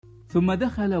ثم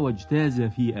دخل واجتاز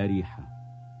في أريحة،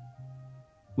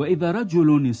 وإذا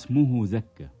رجل اسمه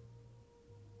زكا،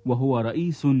 وهو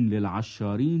رئيس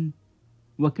للعشارين،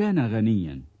 وكان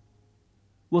غنيا،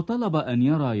 وطلب أن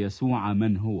يرى يسوع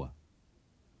من هو،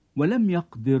 ولم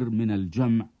يقدر من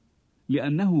الجمع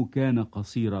لأنه كان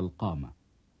قصير القامة.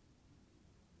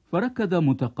 فركض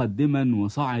متقدما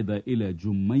وصعد إلى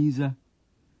جميزة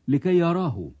لكي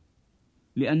يراه،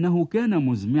 لأنه كان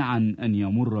مزمعا أن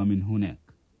يمر من هناك.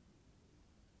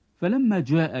 فلما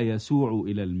جاء يسوع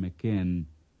إلى المكان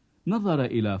نظر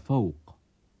إلى فوق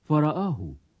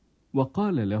فرآه،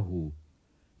 وقال له: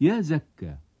 يا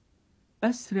زكا،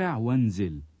 أسرع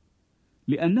وانزل،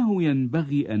 لأنه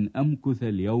ينبغي أن أمكث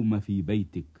اليوم في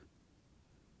بيتك.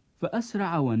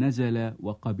 فأسرع ونزل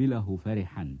وقبله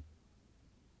فرحا.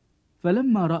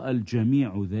 فلما رأى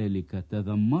الجميع ذلك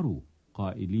تذمروا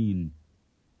قائلين: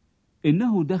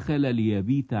 إنه دخل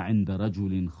ليبيت عند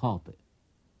رجل خاطئ.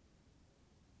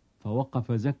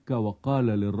 فوقف زكا وقال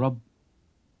للرب: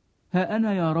 ها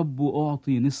أنا يا رب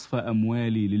أعطي نصف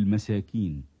أموالي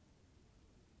للمساكين،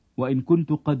 وإن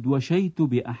كنت قد وشيت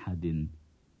بأحد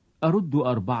أرد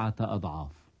 4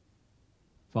 أضعاف.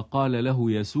 فقال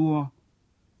له يسوع: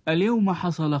 اليوم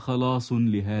حصل خلاص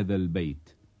لهذا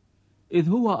البيت، إذ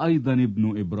هو أيضا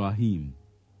ابن إبراهيم،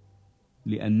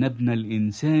 لأن ابن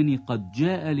الإنسان قد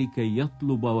جاء لكي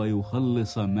يطلب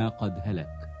ويخلص ما قد هلك.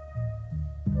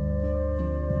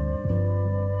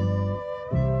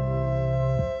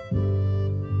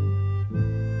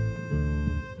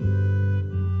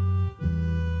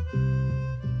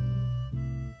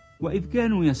 وإذ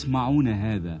كانوا يسمعون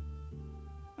هذا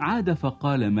عاد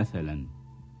فقال مثلا،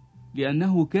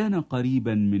 لأنه كان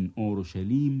قريبا من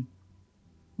أورشليم،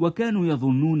 وكانوا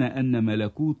يظنون أن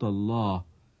ملكوت الله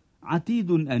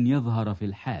عتيد أن يظهر في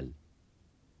الحال.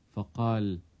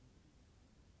 فقال: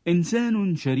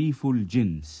 إنسان شريف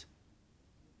الجنس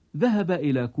ذهب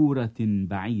إلى كورة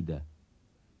بعيدة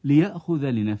ليأخذ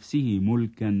لنفسه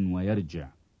ملكا ويرجع،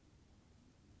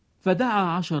 فدعا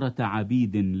 10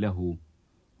 عبيد له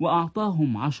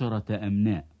وأعطاهم 10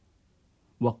 أمناء،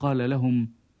 وقال لهم: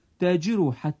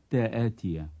 تاجروا حتى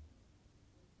آتي.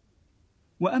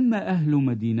 وأما أهل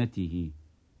مدينته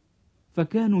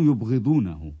فكانوا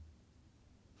يبغضونه،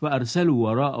 فأرسلوا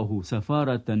وراءه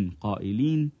سفارة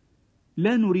قائلين: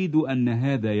 لا نريد أن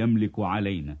هذا يملك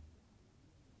علينا.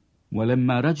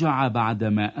 ولما رجع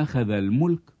بعدما أخذ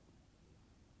الملك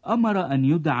أمر أن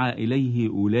يدعى إليه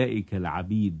أولئك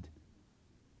العبيد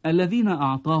الذين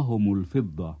أعطاهم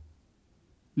الفضة،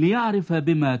 ليعرف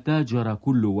بما تاجر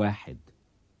كل واحد.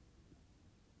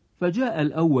 فجاء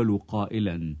الأول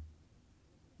قائلا: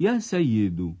 يا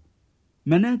سيد،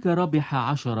 مناك ربح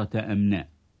 10 أمناء.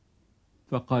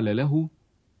 فقال له: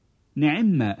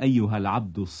 نعم أيها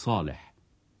العبد الصالح،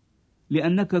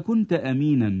 لأنك كنت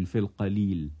أمينا في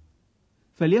القليل،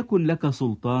 فليكن لك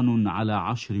سلطان على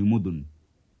 10 مدن.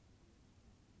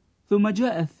 ثم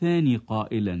جاء الثاني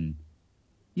قائلا: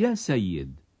 يا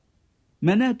سيد،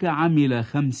 مناك عمل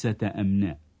 5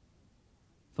 أمناء.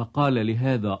 فقال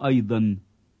لهذا أيضا: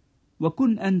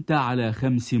 وكن أنت على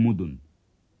 5 مدن.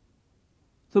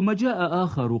 ثم جاء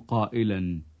آخر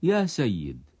قائلا: يا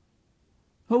سيد،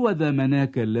 هو ذا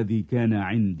مناك الذي كان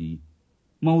عندي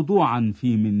موضوعا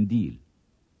في منديل،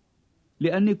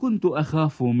 لأني كنت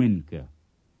أخاف منك،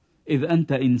 إذ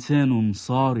أنت إنسان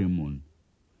صارم،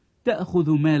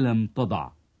 تأخذ ما لم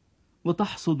تضع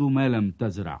وتحصد ما لم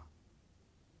تزرع.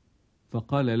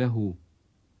 فقال له: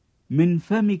 من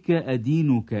فمك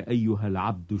أدينك أيها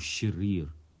العبد الشرير.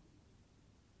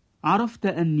 عرفت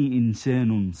أني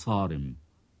إنسان صارم،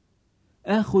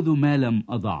 آخذ ما لم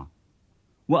أضع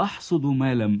وأحصد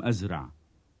ما لم أزرع،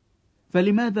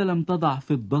 فلماذا لم تضع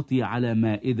فضتي على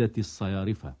مائدة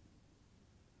الصيارفة؟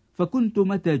 فكنت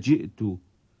متى جئت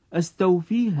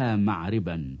أستوفيها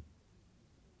معربا.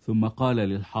 ثم قال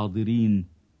للحاضرين: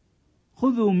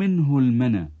 خذوا منه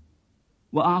المنى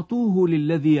وأعطوه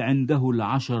للذي عنده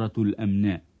 10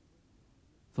 الأمناء.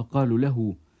 فقالوا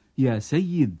له: يا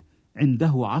سيد،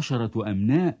 عنده 10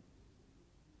 أمناء.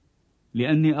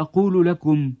 لأني أقول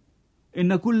لكم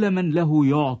إن كل من له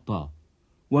يعطى،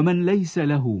 ومن ليس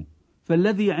له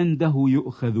فالذي عنده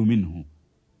يؤخذ منه.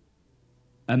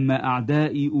 أما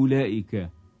أعدائي أولئك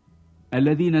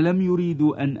الذين لم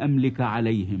يريدوا أن أملك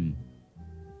عليهم،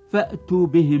 فأتوا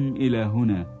بهم إلى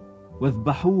هنا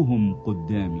واذبحوهم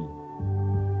قدامي.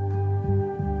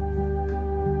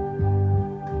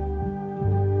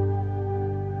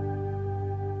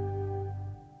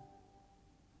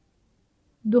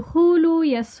 دخول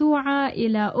يسوع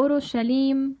إلى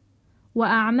أورشليم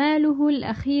وأعماله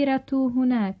الأخيرة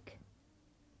هناك.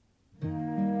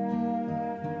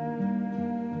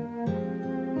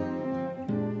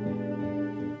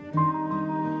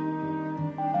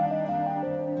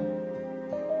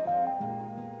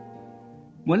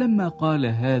 ولما قال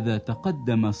هذا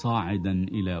تقدم صاعدا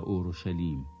إلى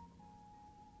أورشليم.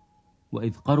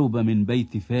 وإذ قرب من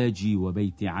بيت فاجي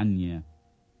وبيت عنيا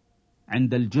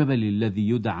عند الجبل الذي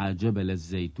يدعى جبل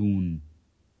الزيتون،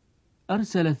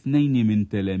 أرسل 2 من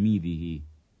تلاميذه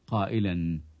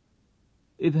قائلا: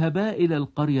 اذهبا إلى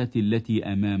القرية التي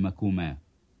أمامكما،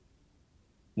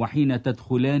 وحين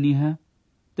تدخلانها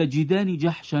تجدان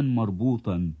جحشا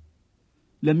مربوطا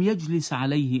لم يجلس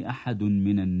عليه أحد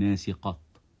من الناس قط،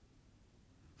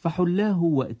 فحلاه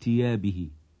وأتيا به.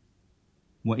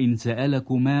 وإن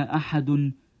سألكما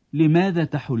أحد لماذا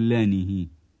تحلانه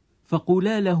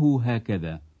فقولا له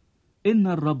هكذا: إن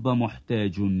الرب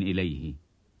محتاج إليه.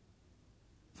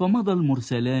 فمضى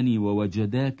المرسلان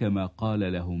ووجدا كما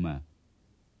قال لهما.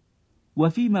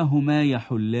 وفيما هما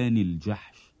يحلان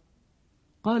الجحش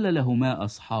قال لهما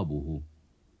أصحابه: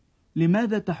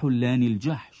 لماذا تحلان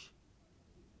الجحش؟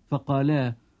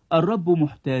 فقالا: الرب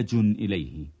محتاج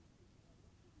إليه.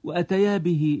 وأتيا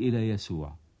به إلى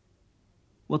يسوع،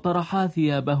 وطرحا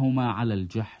ثيابهما على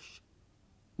الجحش،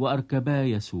 وأركبا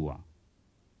يسوع.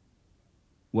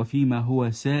 وفيما هو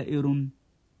سائر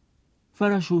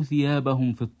فرشوا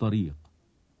ثيابهم في الطريق.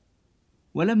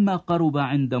 ولما قرب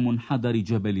عند منحدر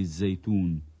جبل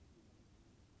الزيتون،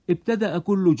 ابتدأ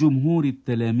كل جمهور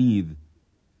التلاميذ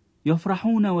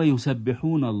يفرحون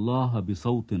ويسبحون الله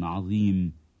بصوت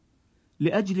عظيم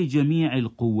لأجل جميع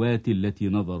القوات التي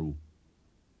نظروا،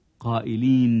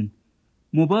 قائلين: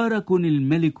 مبارك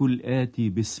الملك الآتي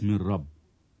باسم الرب،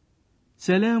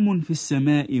 سلام في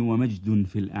السماء ومجد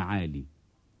في الأعالي.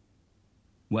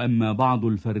 وأما بعض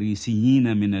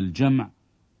الفريسيين من الجمع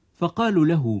فقالوا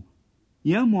له: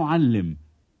 يا معلم،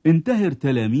 انتهر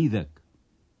تلاميذك.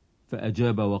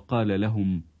 فأجاب وقال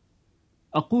لهم: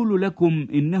 أقول لكم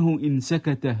إنه إن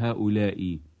سكت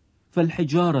هؤلاء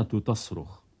فالحجارة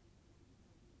تصرخ.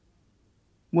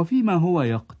 وفيما هو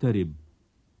يقترب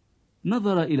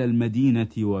نظر إلى المدينة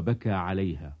وبكى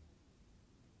عليها،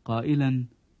 قائلا: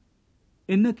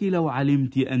 إنك لو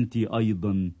علمت أنت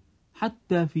أيضا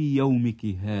حتى في يومك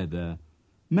هذا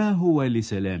ما هو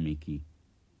لسلامك،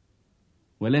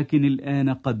 ولكن الآن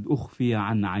قد أخفي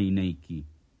عن عينيك،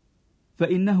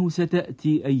 فإنه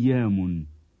ستأتي أيام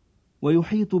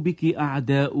ويحيط بك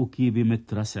أعداؤك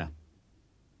بمترسة،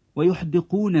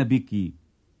 ويحدقون بك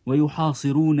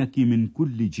ويحاصرونك من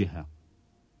كل جهة،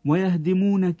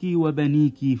 ويهدمونك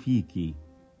وبنيك فيك،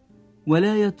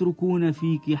 ولا يتركون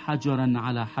فيك حجرا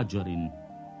على حجر،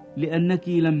 لأنك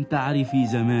لم تعرفي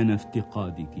زمان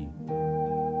افتقادك.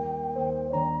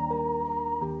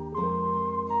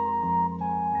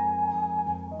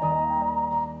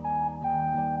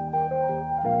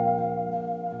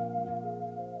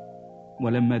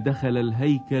 ولما دخل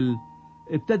الهيكل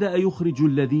ابتدأ يخرج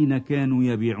الذين كانوا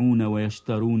يبيعون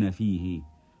ويشترون فيه،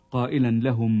 قائلا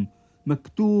لهم: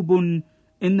 مكتوب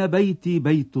إن بيتي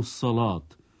بيت الصلاة،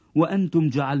 وأنتم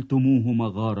جعلتموه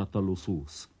مغارة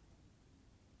لصوص.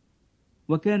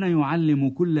 وكان يعلم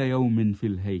كل يوم في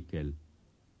الهيكل.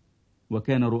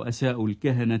 وكان رؤساء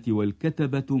الكهنة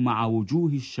والكتبة مع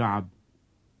وجوه الشعب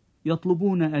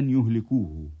يطلبون أن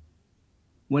يهلكوه،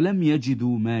 ولم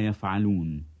يجدوا ما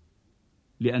يفعلون،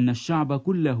 لأن الشعب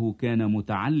كله كان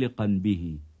متعلقا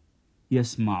به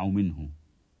يسمع منه.